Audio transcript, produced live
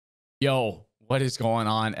Yo, what is going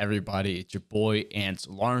on, everybody? It's your boy Ants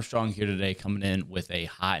Armstrong here today, coming in with a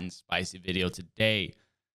hot and spicy video today.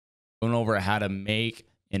 Going over how to make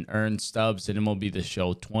and earn stubs in MLB The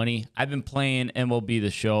Show 20. I've been playing MLB The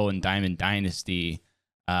Show and Diamond Dynasty.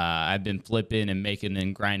 I've been flipping and making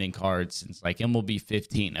and grinding cards since like MLB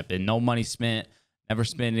 15. I've been no money spent, never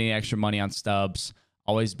spent any extra money on stubs.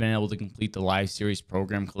 Always been able to complete the live series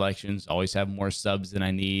program collections. Always have more stubs than I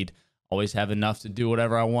need. Always have enough to do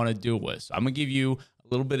whatever I want to do with. So I'm going to give you a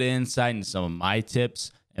little bit of insight into some of my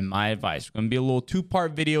tips and my advice. It's going to be a little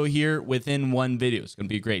two-part video here within one video. It's going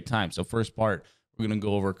to be a great time. So first part, we're going to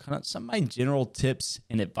go over kind of some of my general tips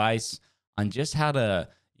and advice on just how to,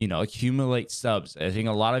 accumulate stubs. I think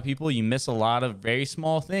a lot of people, you miss a lot of very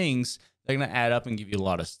small things. They're going to add up and give you a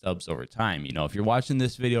lot of stubs over time. If you're watching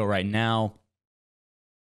this video right now,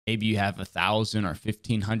 maybe you have 1,000 or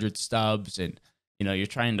 1,500 stubs and you're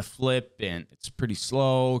trying to flip and it's pretty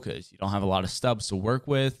slow because you don't have a lot of stubs to work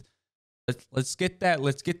with. Let's get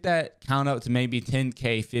that count up to maybe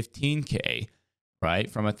 10K, 15K, right?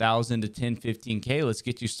 From 1,000 to 10, 15K. Let's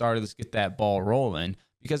get you started. Let's get that ball rolling,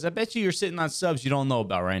 because I bet you're sitting on stubs you don't know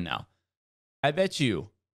about right now. I bet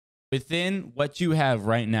you within what you have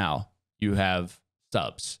right now, you have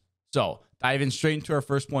stubs. So diving straight into our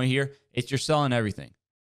first point here, it's you're selling everything.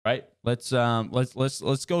 Right. Let's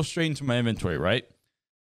go straight into my inventory. Right.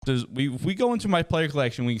 So if we go into my player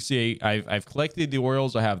collection, we can see I've collected the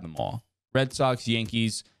Orioles. I have them all: Red Sox,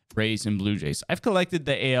 Yankees, Rays, and Blue Jays. I've collected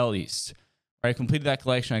the AL East. Right. I completed that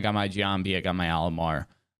collection. I got my Giambi. I got my Alomar.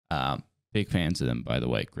 Big fans of them, by the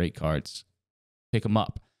way. Great cards. Pick them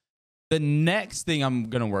up. The next thing I'm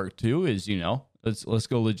gonna work to is let's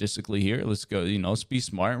go logistically here. Let's go. Let's be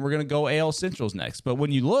smart. And we're gonna go AL Centrals next. But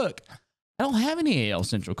when you look, I don't have any AL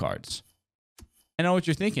Central cards. I know what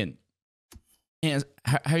you're thinking. And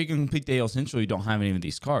how are you going to complete the AL Central? You don't have any of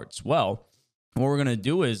these cards. Well, what we're going to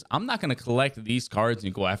do is I'm not going to collect these cards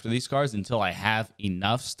and go after these cards until I have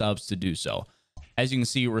enough stubs to do so. As you can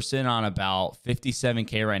see, we're sitting on about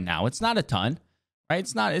 57K right now. It's not a ton, right?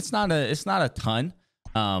 It's not a ton.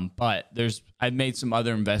 But I've made some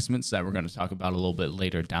other investments that we're going to talk about a little bit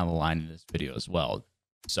later down the line in this video as well.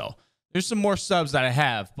 So there's some more stubs that I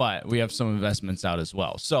have, but we have some investments out as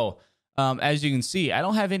well. So as you can see, I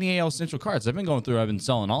don't have any AL Central cards. I've been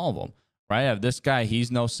selling all of them, right? I have this guy.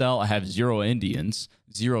 He's no sell. I have 0 Indians,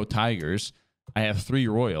 0 Tigers. I have 3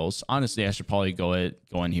 Royals. Honestly, I should probably go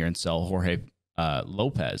in here and sell Jorge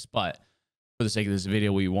Lopez, but for the sake of this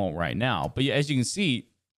video, we won't right now. But yeah, as you can see,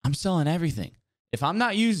 I'm selling everything. If I'm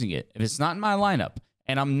not using it, if it's not in my lineup,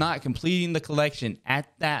 and I'm not completing the collection at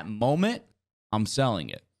that moment, I'm selling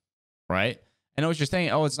it. Right? I know what you're saying.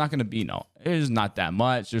 Oh, it's not going to be, no, it's not that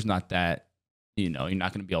much. There's not that, you're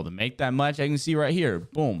not going to be able to make that much. I can see right here,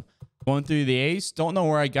 boom, going through the ace. Don't know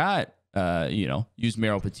where I got, used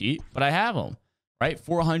Mero Petit, but I have them, right?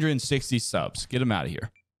 460 subs. Get them out of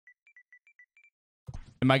here.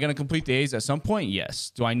 Am I going to complete the A's at some point?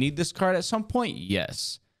 Yes. Do I need this card at some point?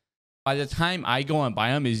 Yes. By the time I go and buy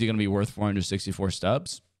them, is he going to be worth 464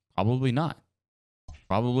 stubs? Probably not.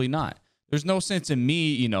 Probably not. There's no sense in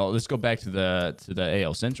me, let's go back to the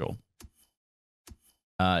AL Central.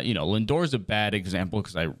 Lindor's a bad example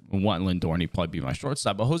because I want Lindor and he'd probably be my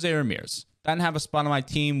shortstop. But Jose Ramirez doesn't have a spot on my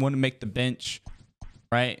team, wouldn't make the bench,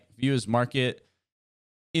 right? View his market,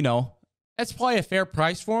 that's probably a fair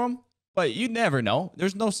price for him, but you never know.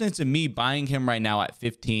 There's no sense in me buying him right now at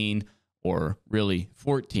 15 or really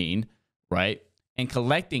 14, right? And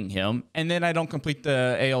collecting him, and then I don't complete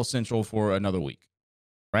the AL Central for another week.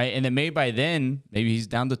 Right. And then maybe by then, maybe he's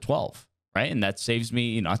down to 12. Right. And that saves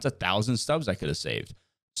me, that's 1,000 stubs I could have saved.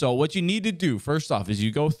 So what you need to do first off is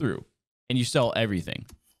you go through and you sell everything.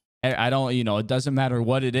 I don't, it doesn't matter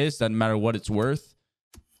what it is. Doesn't matter what it's worth.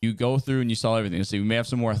 You go through and you sell everything. So we may have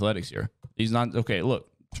some more athletics here. He's not. OK, look,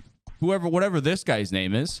 whatever this guy's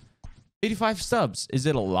name is, 85 stubs. Is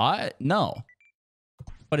it a lot? No.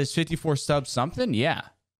 But is 54 stubs something? Yeah.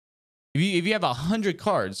 If you have 100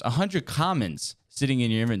 cards, 100 commons sitting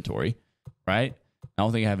in your inventory, right? I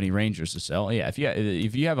don't think I have any Rangers to sell. Yeah,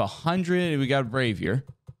 if you have 100, we got a Brave here.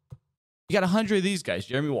 You got 100 of these guys.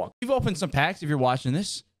 Jeremy Walker. You've opened some packs. If you're watching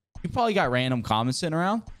this, you probably got random commons sitting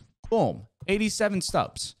around. Boom, 87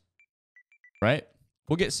 stubs, right?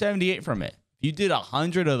 We'll get 78 from it. If you did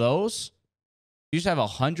 100 of those, you just have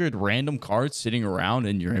 100 random cards sitting around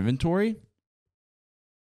in your inventory.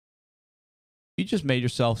 You just made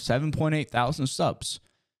yourself 7.8 thousand subs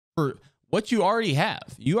for what you already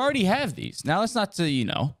have. You already have these. Now it's not to,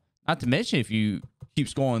 not to mention if you keep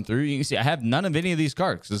scrolling through, you can see I have none of any of these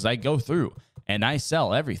cards as I go through and I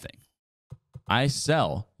sell everything. I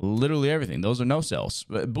sell literally everything. Those are no sells.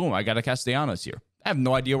 But boom, I got a Castellanos here. I have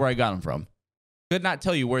no idea where I got them from. Could not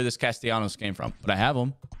tell you where this Castellanos came from, but I have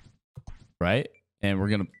them, right? And we're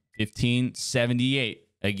going to 1578.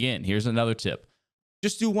 Again, here's another tip.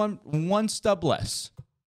 Just do one stub less.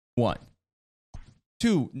 1.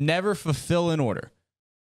 2, never fulfill an order.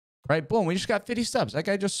 Right? Boom, we just got 50 stubs. That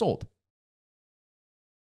guy just sold.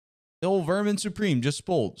 The old Vermin Supreme just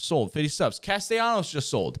sold 50 stubs. Castellanos just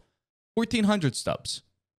sold 1,400 stubs.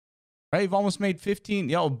 Right? You've almost made 15.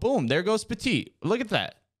 Yo, boom, there goes Petit. Look at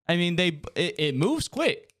that. I mean, it moves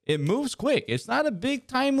quick. It moves quick. It's not a big,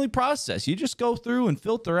 timely process. You just go through and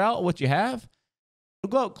filter out what you have.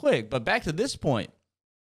 It'll go out quick. But back to this point,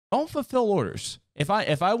 don't fulfill orders. If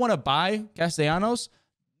I want to buy Castellanos,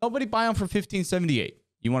 nobody buy them for 1578.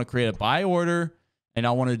 You want to create a buy order, and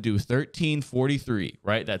I want to do 1343,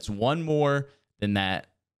 right? That's one more than that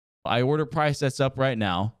buy order price that's up right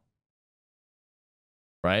now,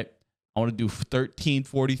 right? I want to do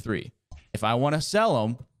 1343. If I want to sell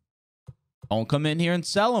them, don't come in here and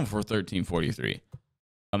sell them for 1343.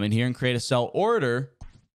 Come in here and create a sell order,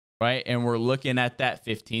 right? And we're looking at that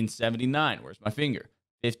 1579. Where's my finger?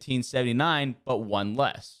 1579, but one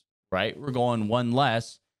less, right? We're going one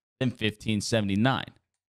less than 1579,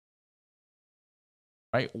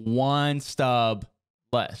 right? One stub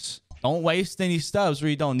less. Don't waste any stubs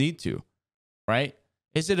where you don't need to, right?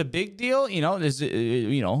 Is it a big deal? You know, is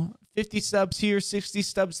it, 50 stubs here, 60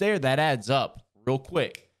 stubs there? That adds up real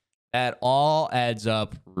quick. That all adds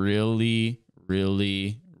up really,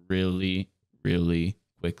 really, really, really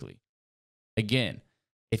quickly. Again,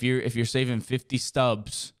 if you're saving 50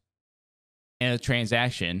 stubs in a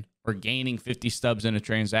transaction or gaining 50 stubs in a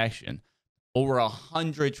transaction, over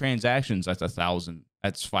 100 transactions, that's 1,000.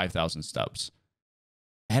 That's 5,000 stubs.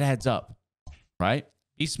 That adds up, right?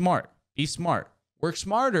 Be smart. Be smart. Work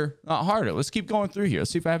smarter, not harder. Let's keep going through here.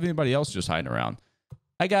 Let's see if I have anybody else just hiding around.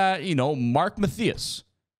 I got, Mark Matthias.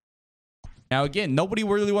 Now, again, nobody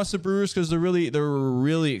really wants the Brewers because they're a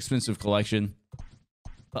really expensive collection.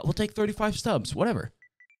 But we'll take 35 stubs, whatever.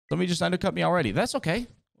 Somebody just undercut me already. That's okay.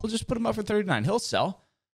 We'll just put him up for 39. He'll sell.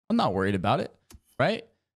 I'm not worried about it, right?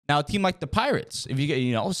 Now, a team like the Pirates, if you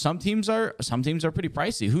get, some teams are pretty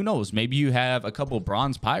pricey. Who knows? Maybe you have a couple of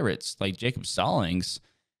bronze Pirates like Jacob Stallings,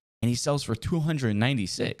 and he sells for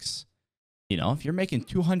 296. If you're making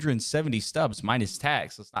 270 stubs minus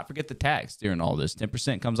tax, let's not forget the tax during all this.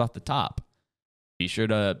 10% comes off the top. Be sure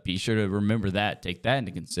to remember that. Take that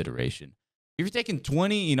into consideration. If you're taking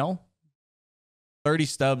 20, 30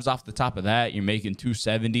 stubs off the top of that, you're making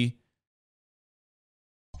 270.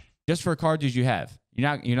 Just for cards you have.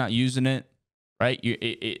 You're not using it, right?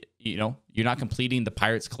 You're not completing the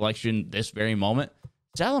Pirates collection this very moment.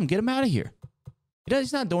 Sell him, get him out of here.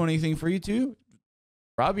 He's not doing anything for you too.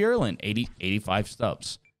 Robbie Erlin, 85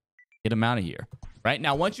 stubs. Get him out of here. Right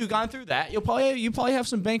now, once you've gone through that, you probably have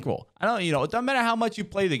some bankroll. I don't, it doesn't matter how much you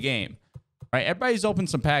play the game, right? Everybody's opened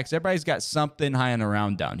some packs. Everybody's got something hanging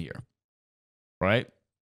around down here, right?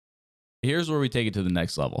 Here's where we take it to the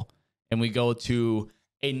next level, and we go to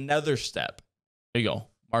another step. There you go,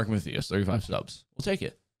 Mark Matthias, 35 stubs. We'll take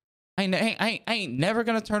it. I ain't never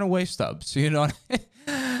gonna turn away stubs. You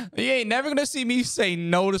ain't never gonna see me say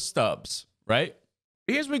no to stubs, right?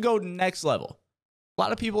 Here's where we go next level. A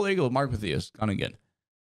lot of people, there you go, Mark Matthias, gone again.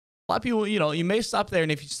 A lot of people, you may stop there,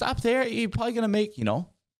 and if you stop there, you're probably going to make,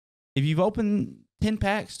 if you've opened 10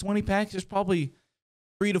 packs, 20 packs, there's probably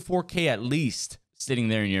 3 to 4K at least sitting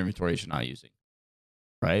there in your inventory that you're not using,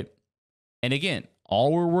 right? And again,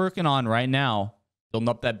 all we're working on right now, building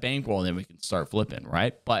up that bankroll, and then we can start flipping,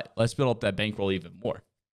 right? But let's build up that bankroll even more.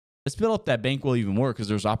 Let's build up that bankroll even more because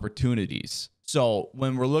there's opportunities. So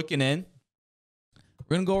when we're looking in,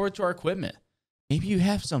 we're going to go over to our equipment. Maybe you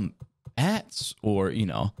have some bats or, I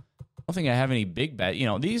don't think I have any big bat.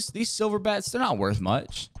 These silver bats, they're not worth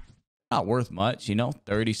much. Not worth much,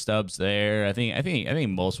 30 stubs there. I think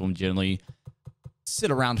most of them generally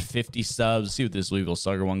sit around 50 stubs. Let's see what this Louisville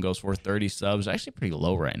Slugger one goes for. 30 stubs. Actually pretty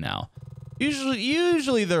low right now.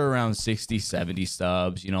 Usually they're around 60, 70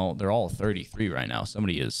 stubs. They're all 33 right now.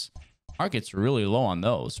 Market's really low on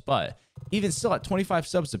those. But even still at 25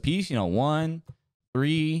 stubs a piece, 1,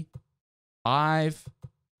 3, 5,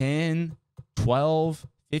 10, 12,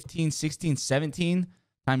 15, 16, 17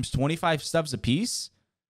 times 25 stubs a piece.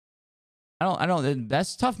 I don't,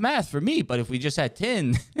 that's tough math for me, but if we just had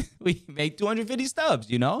 10, we make 250 stubs,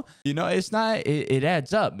 it's not, it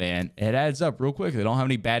adds up, man. It adds up real quick. I don't have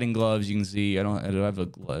any batting gloves. You can see, I don't have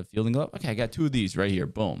a fielding glove. Okay. I got 2 of these right here.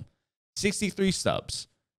 Boom. 63 stubs,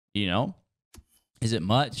 Is it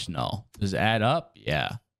much? No. Does it add up?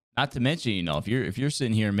 Yeah. Not to mention, you know, if you're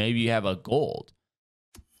sitting here, maybe you have a gold,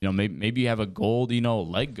 you know, maybe you have a gold, you know,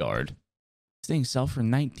 leg guard. This thing sell for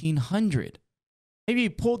 1,900. Maybe you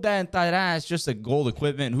pulled that and thought, it's just a gold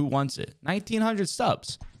equipment. Who wants it? 1,900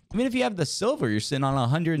 stubs. Even if you have the silver, you're sitting on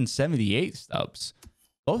 178 stubs.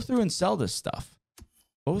 Go through and sell this stuff.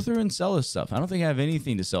 Go through and sell this stuff. I don't think I have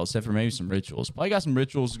anything to sell except for maybe some rituals. Probably got some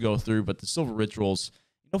rituals to go through, but the silver rituals,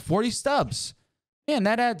 you know, 40 stubs. Man,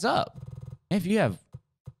 that adds up. If you have,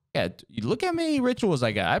 yeah, you look how many rituals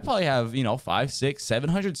I got. I probably have, you know, 500, 600,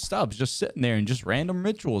 700 stubs just sitting there and just random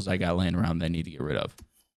rituals I got laying around that I need to get rid of.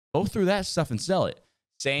 Go through that stuff and sell it.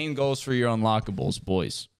 Same goes for your unlockables,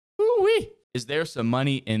 boys. Woo-wee. Is there some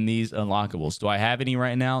money in these unlockables? Do I have any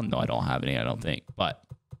right now? No, I don't have any, I don't think. But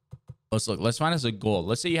let's look. Let's find us a gold.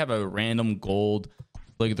 Let's say you have a random gold.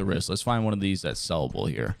 Look at the wrist. Let's find one of these that's sellable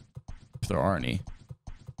here. If there are any.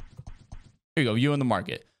 Here you go. You in the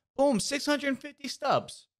market. Boom. 650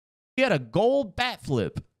 stubs. You had a gold bat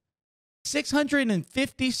flip.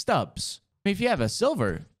 650 stubs. I mean, if you have a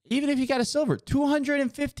silver, even if you got a silver,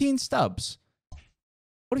 215 stubs.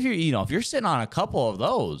 What if you're, you know, if you're sitting on a couple of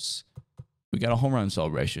those? We got a home run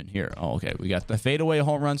celebration here. Oh, okay. We got the fadeaway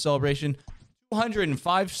home run celebration.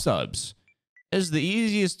 205 subs. This is the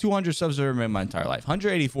easiest 200 subs I've ever made in my entire life.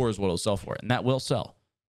 184 is what it'll sell for, and that will sell.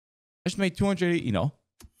 I just made 200, you know.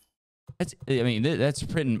 That's, I mean, that's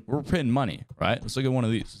printing, we're printing money, right? Let's look at one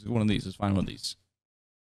of these. Let's look at one of these. Let's find one of these.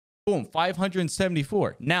 Boom,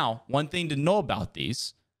 574. Now, one thing to know about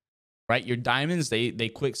these, right? Your diamonds,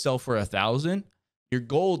 they quick sell for 1,000. Your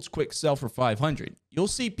golds quick sell for 500. You'll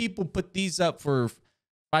see people put these up for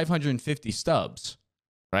 550 stubs,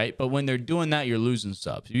 right? But when they're doing that, you're losing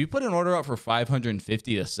subs. If you put an order up for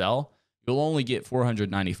 550 to sell, you'll only get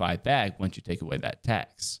 495 back once you take away that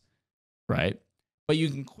tax, right? But you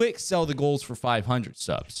can quick sell the golds for 500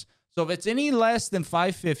 subs. So if it's any less than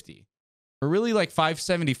 550, or really like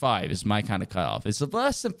 575 is my kind of cutoff. It's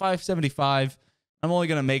less than 575. I'm only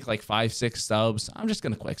going to make like 5, 6 stubs. I'm just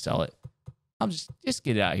going to quick sell it. I'll just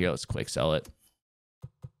get it out here. Let's quick sell it.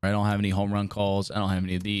 I don't have any home run calls. I don't have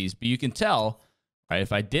any of these. But you can tell, right,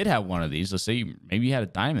 if I did have one of these, let's say maybe you had a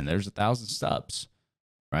diamond. There's 1,000 stubs,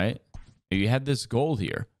 right? Maybe you had this gold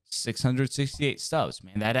here, 668 stubs.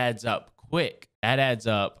 Man, that adds up quick. That adds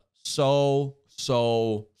up so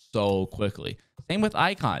quickly. Same with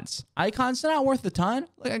icons. Icons are not worth a ton.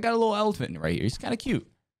 Like I got a little elephant right here. He's kind of cute,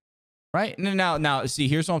 right? And now, see,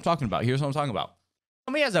 here's what I'm talking about. Here's what I'm talking about.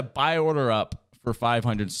 Somebody has a buy order up for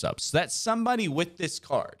 500 subs. So that's somebody with this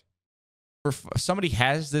card. Somebody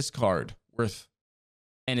has this card worth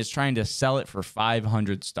and is trying to sell it for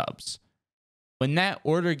 500 stubs. When that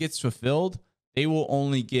order gets fulfilled, they will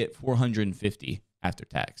only get 450 after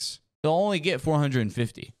tax. They'll only get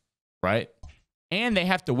 450, right? And they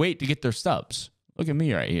have to wait to get their stubs. Look at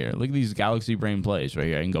me right here. Look at these Galaxy Brain plays right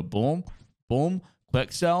here. I can go boom, boom,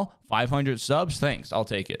 quick sell, 500 subs. Thanks. I'll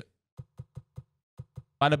take it.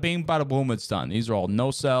 Bada bing, bada boom, it's done. These are all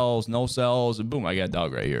no sells, and boom, I got a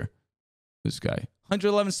dog right here. This guy.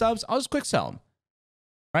 111 subs, I'll just quick sell them.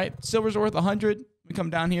 Right? Silver's worth 100. We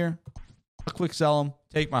come down here. I'll quick sell them.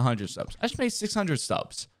 Take my 100 subs. I just made 600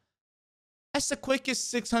 subs. That's the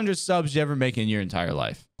quickest 600 subs you ever make in your entire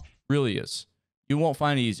life. Really is. You won't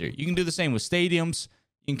find it easier. You can do the same with stadiums.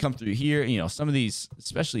 You can come through here. You know, some of these,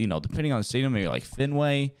 especially, you know, depending on the stadium, maybe like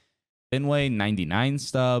Fenway, 99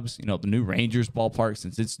 stubs. You know, the new Rangers ballpark,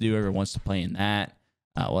 since it's new, everyone wants to play in that.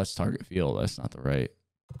 Well, that's Target Field. That's not the right.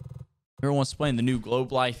 Everyone wants to play in the new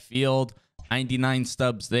Globe Life Field. 99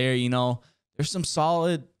 stubs there. You know, there's some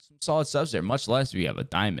solid subs there. Much less if you have a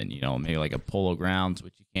diamond. You know, maybe like a Polo Grounds,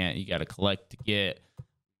 which you got to collect to get.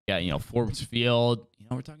 You got, you know, Forbes Field. You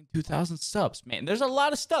know, we're talking 2,000 stubs. Man, there's a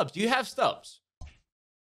lot of stubs. You have stubs.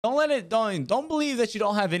 Don't believe that you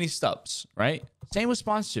don't have any stubs, right? Same with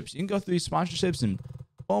sponsorships. You can go through these sponsorships and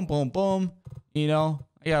boom, boom, boom. You know,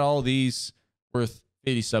 I got all these worth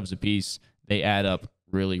 50 subs a piece. They add up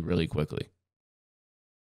really, really quickly.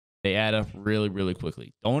 They add up really, really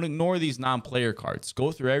quickly. Don't ignore these non-player cards.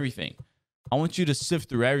 Go through everything. I want you to sift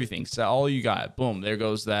through everything. So all you got, boom, there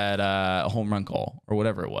goes that home run call or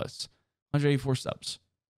whatever it was. 184 subs.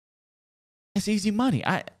 That's easy money.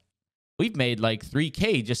 We've made like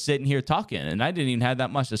 3K just sitting here talking, and I didn't even have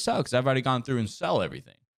that much to sell because I've already gone through and sell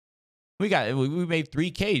everything. We made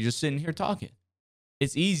 3K just sitting here talking.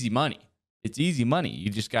 It's easy money. It's easy money.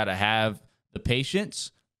 You just got to have the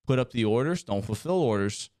patience, put up the orders, don't fulfill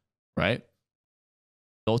orders, right?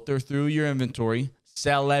 Filter through your inventory,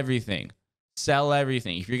 sell everything. Sell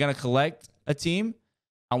everything. If you're going to collect a team,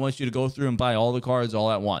 I want you to go through and buy all the cards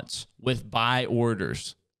all at once with buy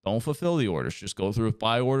orders. Don't fulfill the orders. Just go through with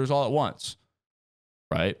buy orders all at once.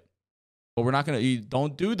 right? But we're not going to, you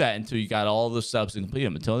don't do that until you got all the subs and complete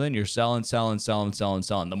them. Until then, you're selling.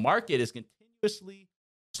 The market is continuously,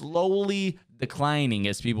 slowly declining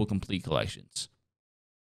as people complete collections,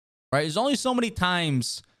 right? There's only so many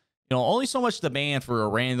times, only so much demand for a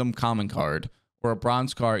random common card or a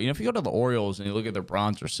bronze card. If you go to the Orioles and you look at their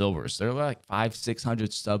bronze or silvers, they're like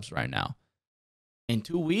 500-600 stubs right now. In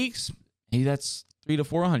 2 weeks, maybe that's 300 to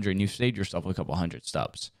 400, and you've saved yourself a couple hundred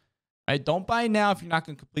stubs. Right? Don't buy now if you're not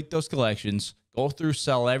going to complete those collections. Go through,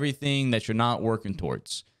 sell everything that you're not working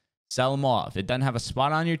towards. Sell them off. It doesn't have a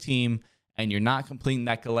spot on your team, and you're not completing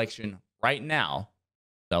that collection right now.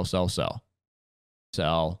 Sell.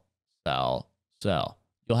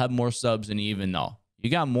 You'll have more subs than you even know. You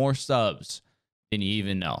got more subs than you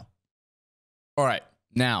even know. All right,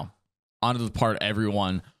 now on to the part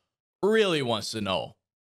everyone really wants to know.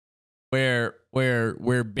 Where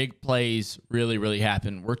big plays really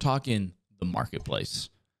happen. We're talking the marketplace.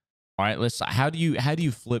 All right, how do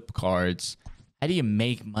you flip cards? How do you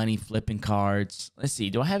make money flipping cards? Let's see.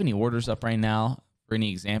 Do I have any orders up right now for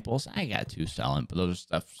any examples? I got 2 selling, but those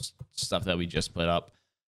are stuff that we just put up.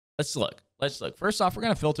 Let's look. First off, we're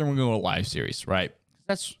gonna filter and we're gonna go to live series, right?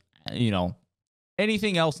 That's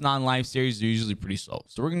anything else non-live series are usually pretty slow.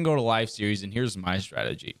 So we're gonna go to live series, and here's my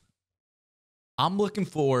strategy. I'm looking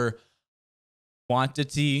for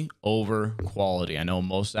quantity over quality. I know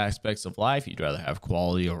most aspects of life, you'd rather have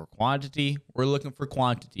quality over quantity. We're looking for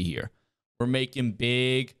quantity here. We're making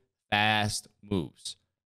big, fast moves.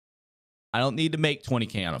 I don't need to make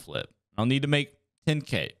 20K on a flip. I don't need to make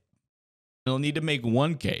 10K. I don't need to make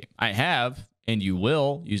 1K. I have, and you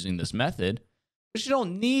will, using this method, but you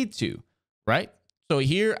don't need to, right? So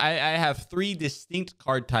here I have 3 distinct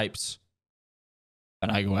card types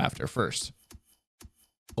that I go after first.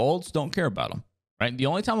 Golds, don't care about them. Right? The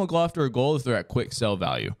only time we'll go after a gold if they're at quick sell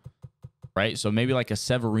value, right? So maybe like a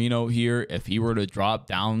Severino here, if he were to drop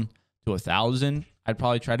down to 1,000, I'd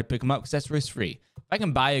probably try to pick him up because that's risk-free. If I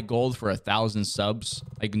can buy a gold for 1,000 subs,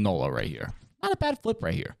 like Nola right here, not a bad flip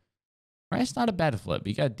right here, right? It's not a bad flip.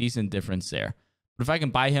 You got a decent difference there. But if I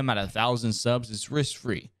can buy him at 1,000 subs, it's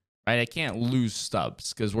risk-free, right? I can't lose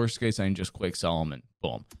stubs because worst case I can just quick sell them and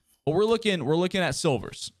boom. But we're looking at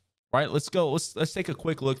silvers, right? Let's go. Let's take a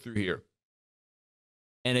quick look through here.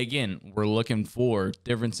 And again, we're looking for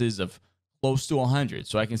differences of close to 100.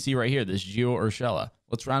 So I can see right here, this Gio Urshela.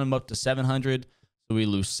 Let's round them up to 700. So we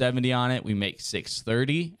lose 70 on it. We make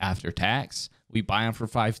 630 after tax. We buy them for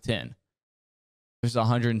 510. There's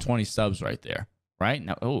 120 subs right there, right?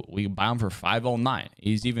 Now, we can buy them for 509.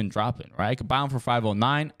 He's even dropping, right? I could buy them for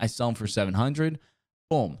 509. I sell them for 700.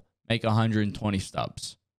 Boom. Make 120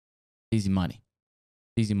 stubs. Easy money.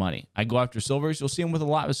 Easy money. I go after silvers. You'll see him with a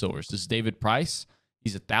lot of silvers. This is David Price.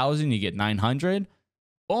 He's 1,000. You get 900.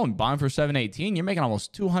 Boom, buying for 718. You're making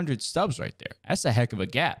almost 200 stubs right there. That's a heck of a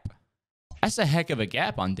gap. That's a heck of a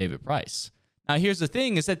gap on David Price. Now, here's the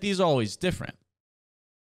thing is that these are always different.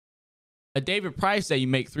 A David Price that you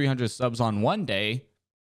make 300 subs on one day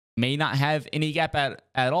may not have any gap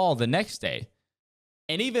at all the next day.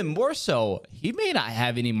 And even more so, he may not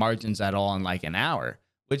have any margins at all in like an hour,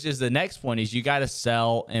 which is the next point is you got to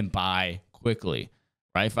sell and buy quickly.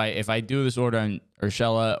 Right? If I do this order on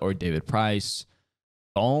Urshela or David Price,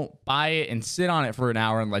 don't buy it and sit on it for an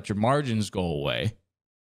hour and let your margins go away.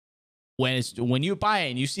 When you buy it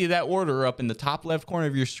and you see that order up in the top left corner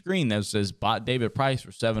of your screen that says bought David Price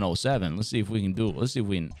for 707. Let's see if we can do it. Let's see if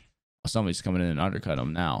we can. Somebody's coming in and undercut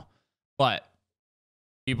him now. But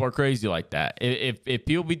people are crazy like that. If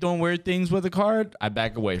people be doing weird things with a card, I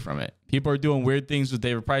back away from it. People are doing weird things with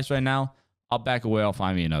David Price right now. I'll back away. I'll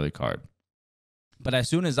find me another card. But as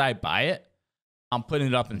soon as I buy it, I'm putting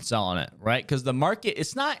it up and selling it, right? Because the market,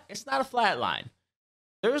 it's not a flat line.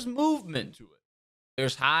 There's movement to it.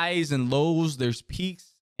 There's highs and lows. There's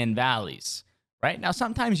peaks and valleys, right? Now,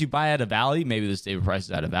 sometimes you buy at a valley. Maybe this David Price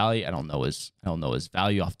is at a valley. I don't know his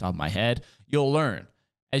value off the top of my head. You'll learn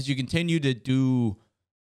as you continue to do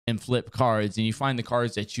and flip cards, and you find the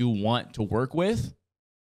cards that you want to work with.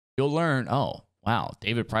 You'll learn, oh, wow,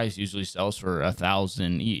 David Price usually sells for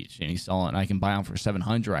 1,000 each, and he's selling. I can buy them for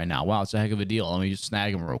 700 right now. Wow, it's a heck of a deal. Let me just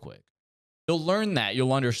snag them real quick. You'll learn that.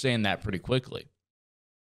 You'll understand that pretty quickly.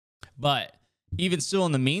 But even still,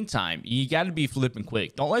 in the meantime, you got to be flipping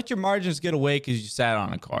quick. Don't let your margins get away because you sat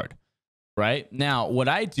on a card, right? Now, what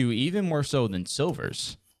I do, even more so than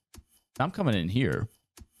silvers, I'm coming in here.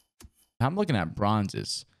 I'm looking at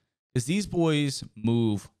bronzes because these boys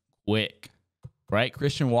move quick. Right,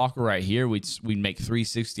 Christian Walker right here. We'd make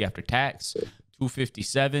 360 after tax,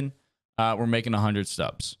 257. We're making 100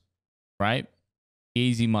 stubs, right?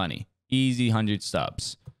 Easy money, easy 100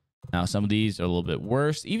 stubs. Now, some of these are a little bit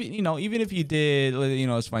worse. Even, even if you did,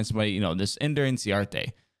 let's find somebody, this Ender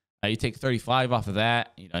Inciarte. You take 35 off of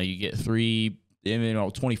that, you get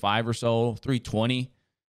 25 or so, 320.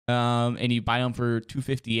 And you buy them for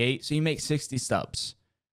 258. So you make 60 stubs.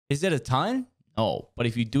 Is it a ton? No. But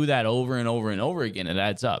if you do that over and over and over again, it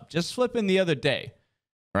adds up. Just flipping the other day,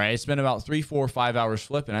 right? I spent about 3, 4, 5 hours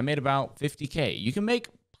flipping. I made about 50K. You can make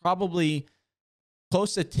probably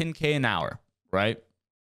close to 10K an hour, right?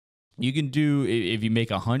 You can do, if you make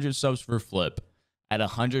 100 subs per flip at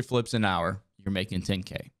 100 flips an hour, you're making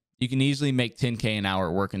 10K. You can easily make 10K an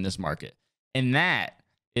hour working this market. And that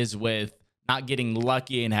is with not getting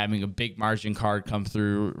lucky and having a big margin card come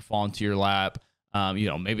through, fall into your lap.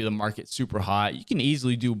 Maybe the market's super hot. You can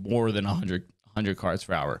easily do more than 100 cards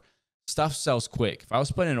per hour. Stuff sells quick. If I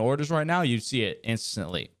was putting in orders right now, you'd see it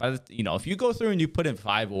instantly. If you go through and you put in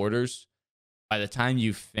 5 orders, by the time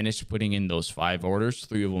you finish putting in those 5 orders,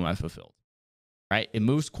 3 of them have fulfilled. Right? It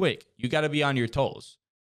moves quick. You got to be on your toes.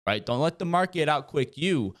 Right? Don't let the market out quick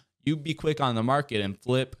you. You be quick on the market and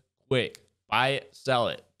flip quick. Buy it, sell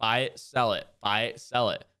it. Buy it, sell it. Buy it, sell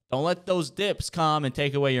it. Don't let those dips come and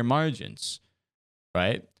take away your margins.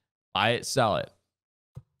 Right? Buy it, sell it.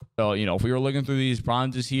 So, if we were looking through these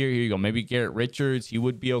bronzes here you go. Maybe Garrett Richards, he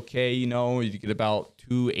would be okay. You get about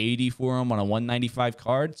 280 for him on a 195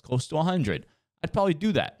 card. It's close to 100. I'd probably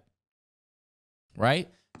do that. Right?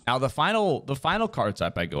 Now, the final card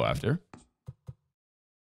type I go after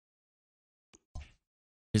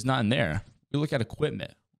is not in there. We look at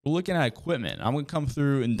equipment. We're looking at equipment. I'm going to come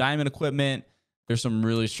through in diamond equipment. There's some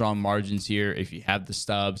really strong margins here. If you have the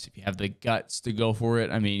stubs, if you have the guts to go for it.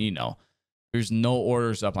 I mean, there's no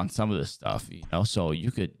orders up on some of this stuff, so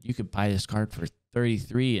you could buy this card for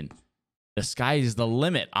 33 and the sky is the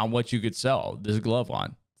limit on what you could sell this glove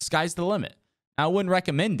on. The sky's the limit. Now, I wouldn't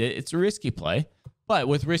recommend it. It's a risky play, but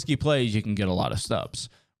with risky plays, you can get a lot of stubs,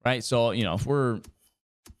 right? So,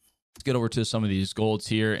 let's get over to some of these golds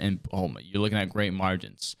here and you're looking at great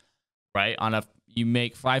margins, right? You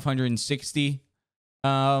make 560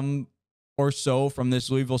 or so from this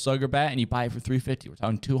Louisville Slugger bat and you buy it for 350. We're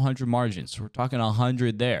talking 200 margins. So we're talking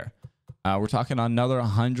 100 there. We're talking another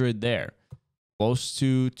 100 there. Close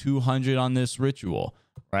to 200 on this ritual,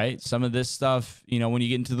 right? Some of this stuff, when you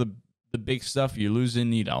get into the big stuff, you're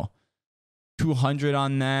losing, 200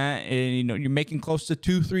 on that. And, you're making close to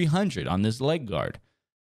 300 on this leg guard.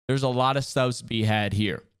 There's a lot of stubs to be had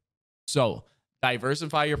here. So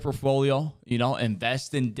diversify your portfolio,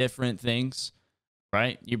 invest in different things,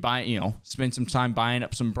 right? You buy, spend some time buying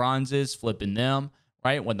up some bronzes, flipping them,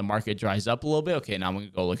 right? When the market dries up a little bit, okay, now I'm going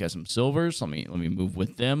to go look at some silvers. Let me move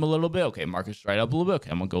with them a little bit. Okay, market's dried up a little bit.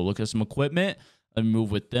 Okay, I'm going to go look at some equipment. Let me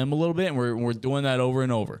move with them a little bit. And we're doing that over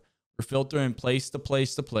and over. We're filtering place to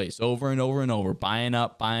place to place, over and over and over, buying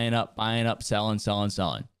up, selling, selling,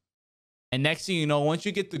 selling. And next thing you know, once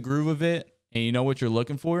you get the groove of it and you know what you're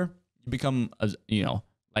looking for, you become,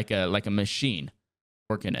 like a machine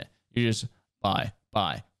working it. You just buy.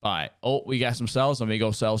 Oh, we got some sells. Let me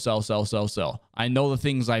go sell. I know the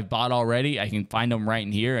things I've bought already. I can find them right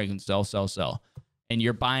in here. I can sell. And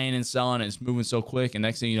you're buying and selling, and it's moving so quick. And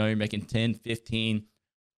next thing you know, you're making 10, 15,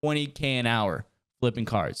 20K an hour flipping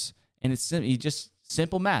cards. And it's just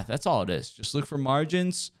simple math. That's all it is. Just look for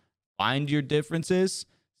margins, find your differences.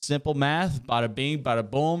 Simple math, bada bing, bada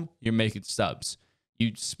boom, you're making stubs.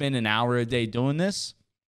 You spend an hour a day doing this.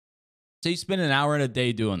 So you spend an hour in a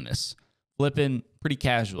day doing this, flipping pretty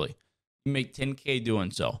casually. You make 10K doing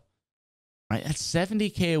so. Right? That's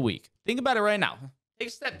 70K a week. Think about it right now. Take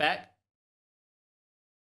a step back. Think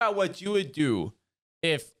about what you would do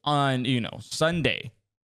if on, Sunday,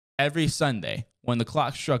 every Sunday, when the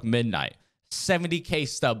clock struck midnight, 70K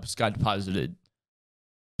stubs got deposited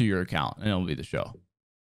to your account and MLB The Show.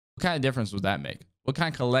 What kind of difference would that make? What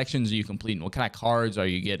kind of collections are you completing? What kind of cards are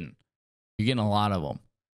you getting? You're getting a lot of them.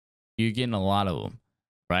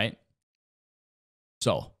 Right?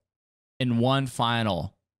 So, in one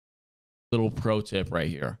final little pro tip right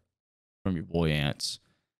here from your boy Ants,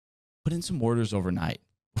 put in some orders overnight.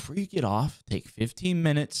 Before you get off, take 15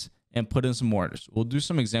 minutes and put in some orders. We'll do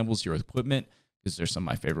some examples here with equipment because there's some of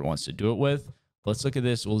my favorite ones to do it with. Let's look at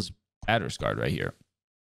this. Well, this batter's card right here.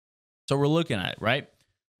 So we're looking at it, right?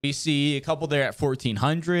 We see a couple there at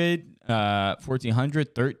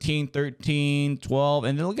 1,400, 13, 13, 12,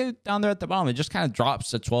 and then look at it down there at the bottom. It just kind of drops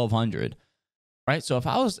to 1,200, right? So if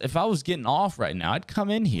I was getting off right now, I'd come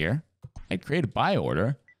in here, I'd create a buy order,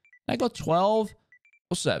 and I go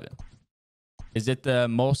 12.07. Is it the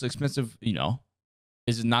most expensive?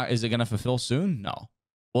 Is it not? Is it gonna fulfill soon? No.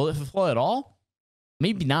 Will it fulfill at all?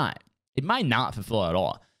 Maybe not. It might not fulfill at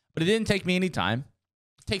all, but it didn't take me any time.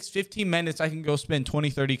 It takes 15 minutes. I can go spend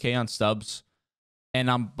 20, 30K on stubs, and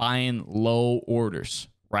I'm buying low orders,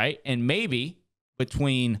 right? And maybe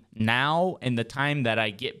between now and the time that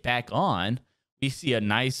I get back on, we see a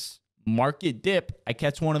nice market dip. I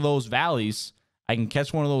catch one of those valleys. I can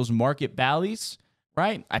catch one of those market valleys,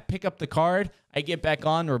 right? I pick up the card. I get back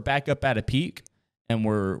on. We're back up at a peak, and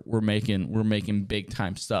we're making big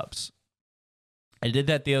time stubs. I did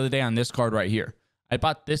that the other day on this card right here. I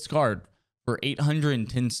bought this card for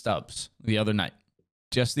 810 stubs the other night.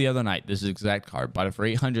 Just the other night, this is exact card. Bought it for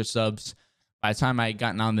 800 subs. By the time I had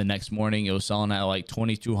gotten on the next morning, it was selling at like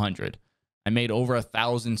 2,200. I made over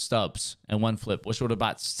 1,000 stubs in one flip, which would have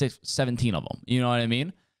bought 17 of them. You know what I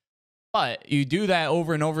mean? But you do that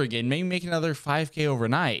over and over again, maybe make another 5K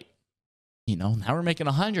overnight. You know, now we're making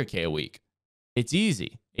 100K a week. It's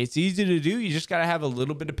easy. It's easy to do. You just got to have a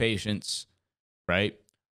little bit of patience, right?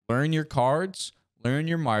 Learn your cards, learn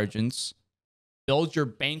your margins, build your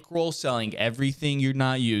bankroll selling everything you're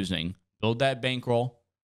not using. Build that bankroll.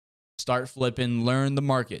 Start flipping, learn the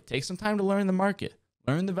market. Take some time to learn the market.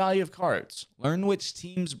 Learn the value of cards. Learn which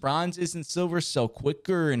teams bronzes and silvers sell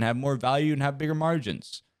quicker and have more value and have bigger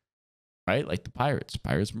margins. Right? Like the Pirates.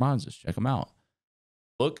 Pirates bronzes. Check them out.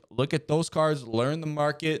 Look at those cards. Learn the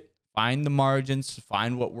market. Find the margins.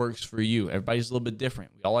 Find what works for you. Everybody's a little bit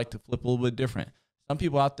different. We all like to flip a little bit different. Some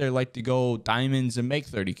people out there like to go diamonds and make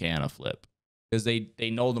 30K on a flip because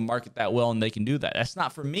they know the market that well and they can do that. That's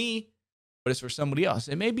not for me, but it's for somebody else.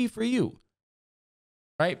 It may be for you,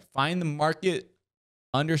 right? Find the market,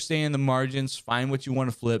 understand the margins, find what you want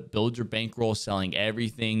to flip, build your bankroll selling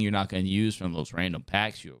everything you're not going to use from those random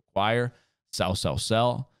packs you acquire, sell,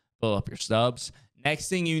 fill up your stubs. Next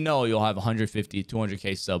thing you know, you'll have 150,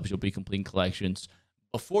 200K subs. You'll be completing collections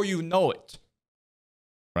before you know it,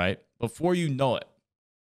 right? Before you know it.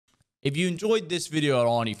 If you enjoyed this video at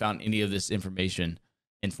all and you found any of this information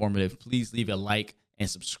informative, please leave a like and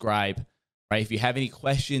subscribe. Right? If you have any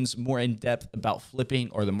questions more in depth about flipping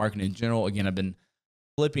or the market in general, again, I've been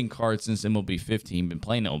flipping cards since MLB 15, been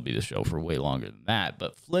playing MLB The Show for way longer than that,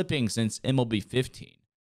 but flipping since MLB 15,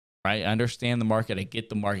 right? I understand the market. I get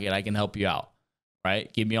the market. I can help you out,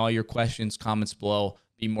 right? Give me all your questions, comments below.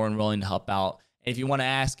 Be more than willing to help out. And if you want to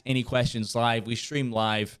ask any questions live, we stream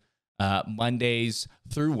live Mondays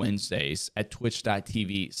through Wednesdays at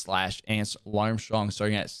twitch.tv/AntsAlarmstrong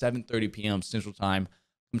starting at 7:30 p.m. Central Time.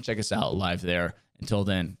 Come check us out live there. Until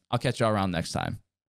then, I'll catch y'all around next time.